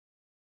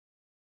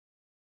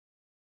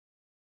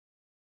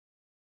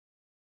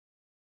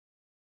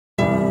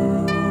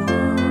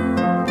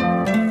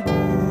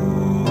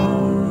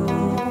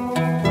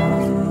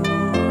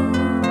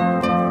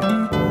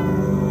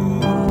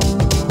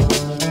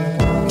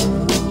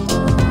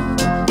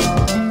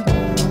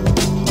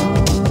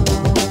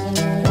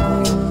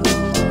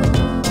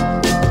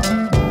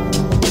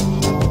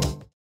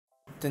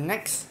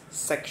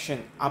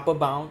section upper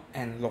bound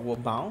and lower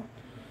bound.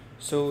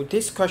 So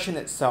this question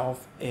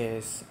itself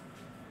is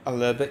a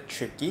little bit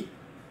tricky.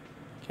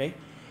 Okay,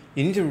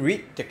 you need to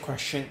read the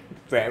question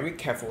very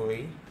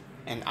carefully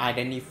and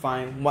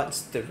identify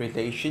what's the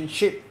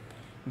relationship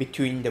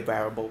between the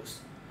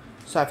variables.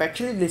 So I've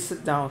actually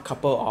listed down a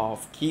couple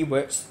of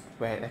keywords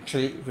where it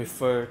actually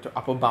refer to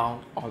upper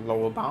bound or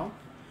lower bound,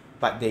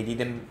 but they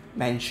didn't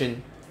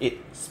mention it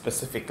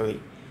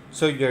specifically.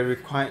 So you're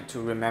required to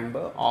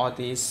remember all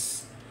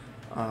these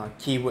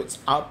keywords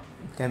up.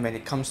 Then when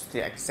it comes to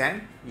the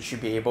exam, you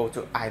should be able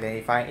to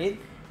identify it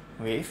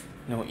with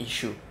no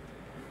issue.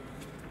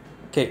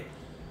 Okay,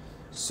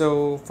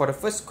 so for the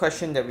first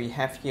question that we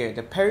have here,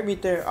 the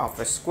perimeter of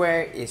a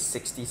square is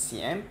 60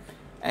 cm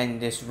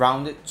and is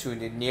rounded to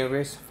the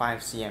nearest 5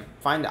 cm.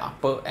 Find the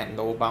upper and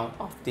lower bound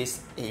of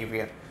this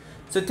area.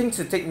 So things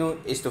to take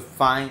note is to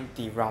find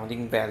the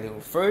rounding value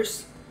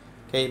first.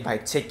 Okay, by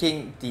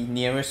taking the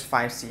nearest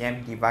 5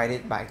 cm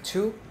divided by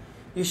 2,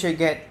 you should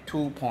get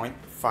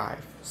 2.5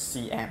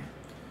 cm.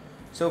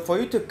 So for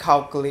you to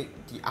calculate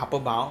the upper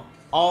bound,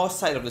 all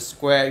sides of the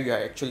square you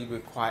are actually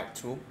required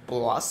to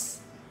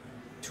plus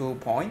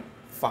 2.5.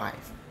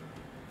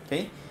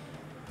 Okay,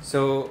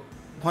 so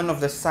one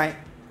of the side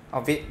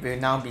of it will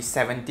now be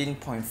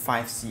 17.5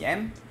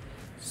 cm.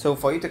 So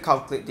for you to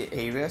calculate the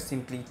area,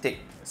 simply take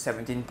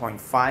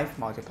 17.5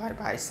 multiplied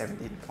by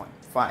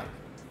 17.5.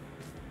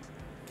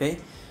 Okay,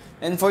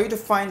 and for you to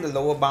find the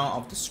lower bound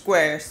of the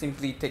square,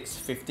 simply takes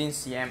 15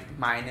 cm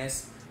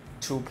minus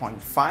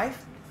 2.5,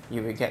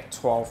 you will get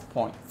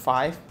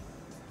 12.5.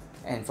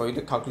 And for you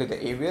to calculate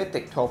the area,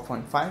 take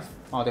 12.5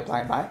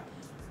 multiplied by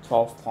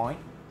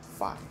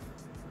 12.5.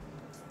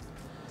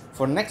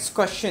 For next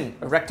question,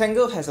 a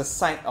rectangle has a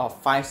side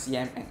of 5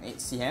 cm and 8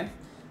 cm.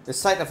 The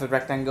side of the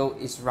rectangle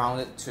is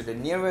rounded to the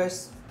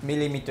nearest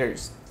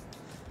millimeters.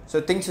 So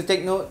things to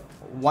take note,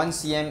 1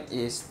 cm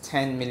is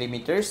 10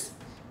 millimeters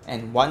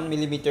and 1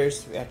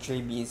 millimeters will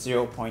actually be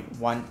 0.1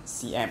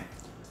 cm.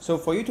 So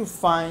for you to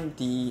find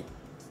the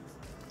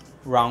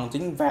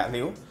rounding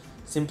value,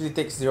 simply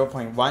take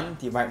 0.1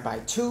 divided by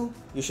 2,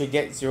 you should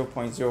get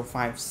 0.05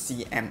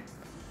 cm.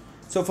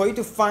 So for you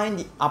to find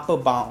the upper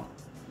bound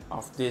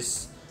of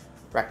this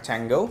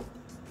rectangle,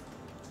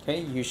 okay,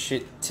 you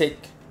should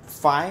take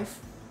 5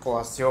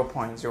 plus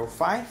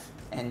 0.05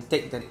 and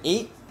take the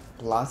 8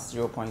 plus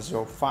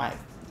 0.05.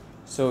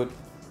 So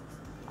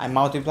I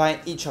multiply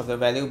each of the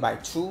value by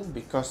 2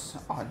 because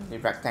on the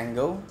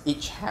rectangle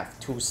each have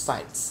 2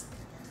 sides.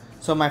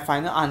 So my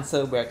final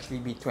answer will actually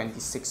be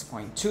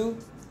 26.2,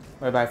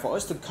 whereby for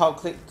us to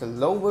calculate the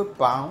lower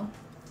bound,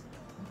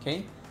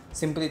 okay,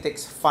 simply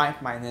takes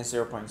 5 minus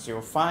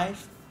 0.05,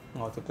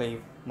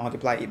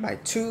 multiply it by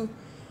 2,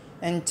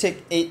 and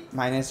take 8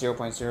 minus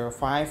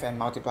 0.05 and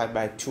multiply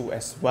by 2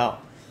 as well.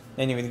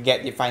 Then you will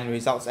get the final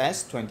results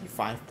as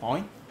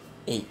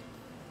 25.8.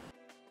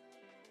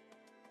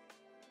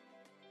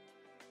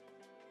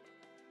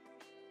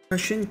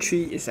 Question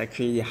 3 is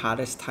actually the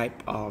hardest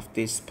type of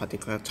this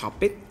particular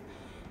topic,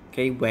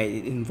 okay, where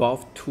it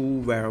involves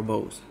two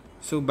variables.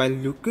 So by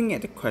looking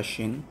at the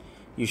question,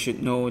 you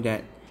should know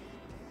that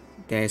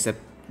there's a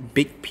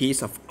big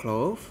piece of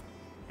cloth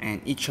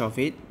and each of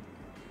it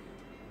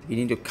we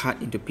need to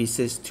cut into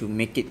pieces to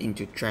make it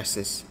into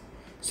dresses.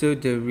 So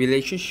the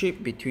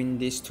relationship between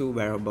these two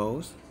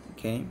variables,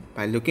 okay,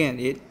 by looking at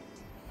it,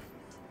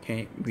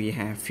 okay, we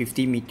have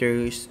 50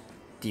 meters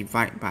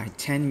divided by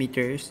 10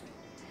 meters,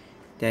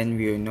 then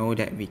we will know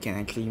that we can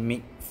actually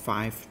make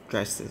 5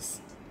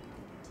 dresses.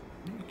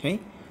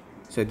 Okay,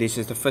 so this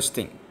is the first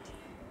thing.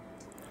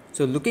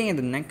 So looking at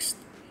the next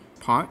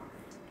part,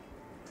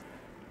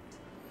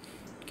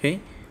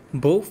 okay,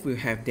 both will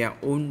have their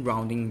own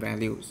rounding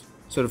values.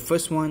 So the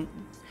first one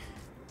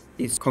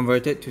is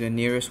converted to the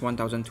nearest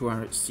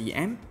 1200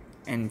 cm,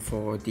 and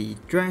for the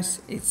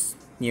dress it's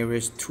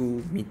nearest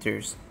 2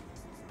 meters.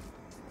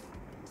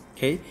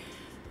 Okay,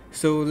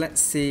 so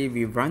let's say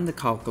we run the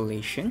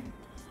calculation.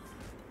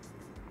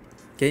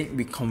 Okay,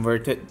 we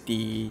converted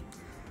the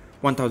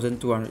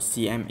 1200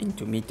 cm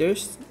into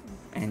meters,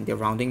 and the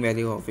rounding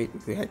value of it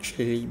will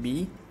actually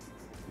be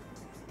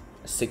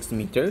 6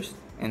 meters,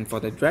 and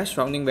for the dress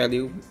rounding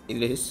value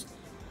it is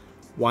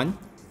 1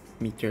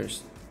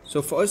 meters.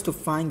 So for us to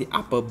find the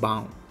upper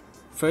bound,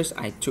 first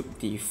I took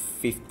the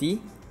 50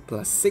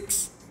 plus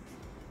 6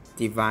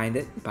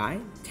 divided by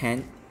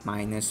 10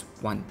 minus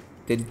 1.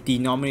 The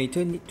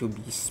denominator need to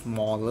be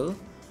smaller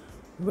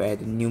where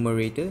the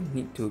numerator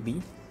need to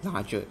be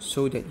larger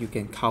so that you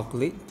can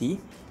calculate the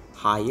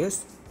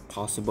highest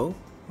possible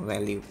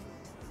value.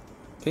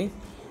 Okay,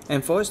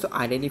 and for us to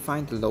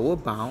identify the lower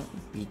bound,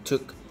 we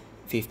took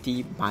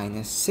 50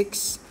 minus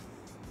 6,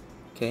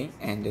 okay,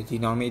 and the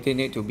denominator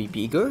need to be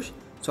bigger,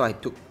 so I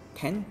took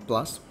 10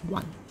 plus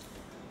 1,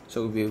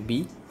 so it will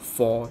be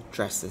 4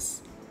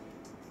 dresses.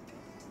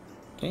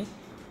 Okay,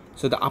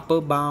 so the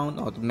upper bound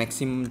or the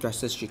maximum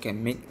dresses she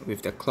can make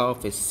with the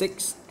cloth is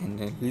 6, and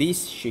the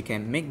least she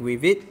can make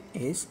with it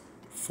is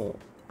 4.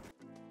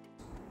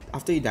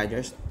 After you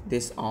digest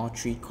this all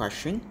 3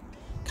 questions,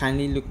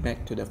 kindly look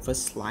back to the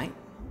first slide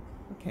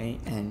okay,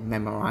 and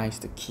memorize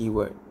the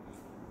keyword.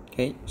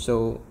 Okay,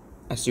 so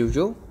as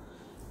usual,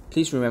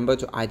 please remember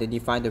to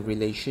identify the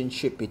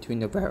relationship between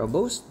the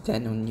variables,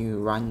 then only you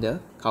run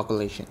the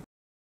calculation.